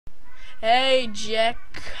Hey, Jack.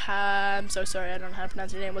 I'm so sorry, I don't know how to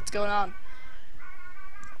pronounce your name. What's going on?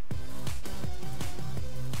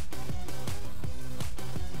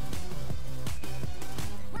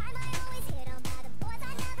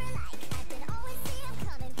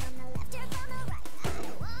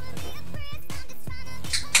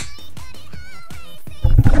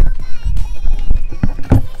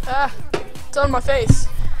 It's on my face.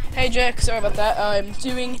 Hey, Jack. Sorry about that. I'm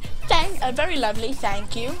doing very lovely.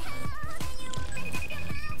 Thank you.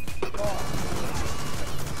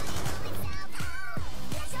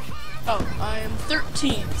 Oh, I am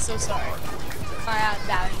 13. So sorry. I am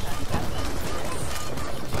Valentine's.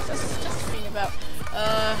 Just being about.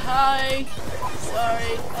 Hi.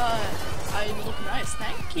 Sorry. I look nice.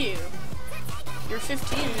 Thank you. You're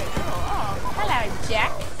 15. Oh, hello,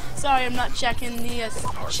 Jack. Sorry, I'm not checking the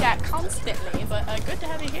chat constantly, but good to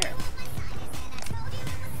have you here.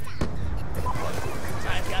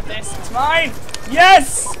 I've got this. It's mine.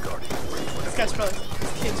 Yes. This guy's probably.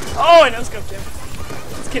 This kid's. Oh, I know scoped him.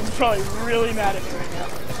 This kid's probably really mad at me right now.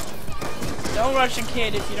 Don't rush a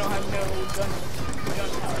kid if you don't have no gun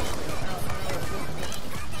power.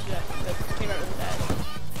 Yeah, that came out really bad.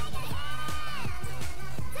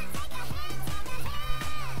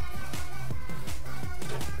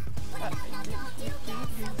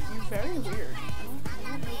 You're very weird. I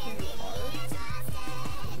don't know who you are.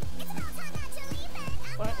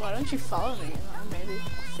 Why don't you follow me? Maybe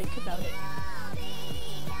I'll think about it.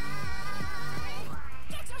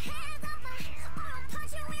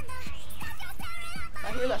 I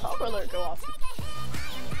hear that hopper alert go off.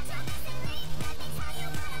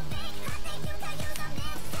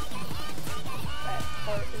 That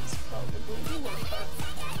part is probably the worst part.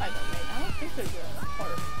 I don't think there's a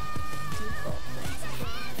part default thing.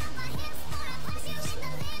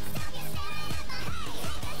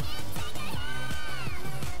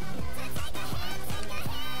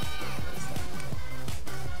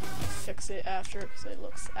 Fix it after because it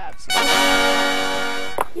looks absolutely.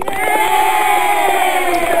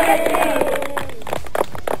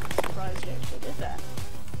 Surprised you actually did that.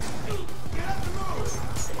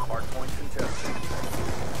 Hardpoint contested.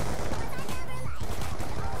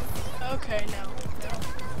 Okay, no.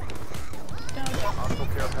 Hostile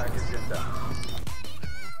care package inbound.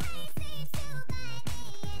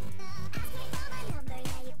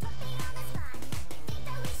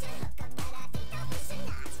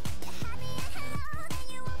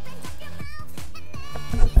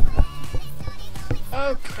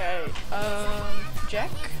 Okay,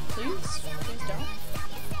 Jack, please don't.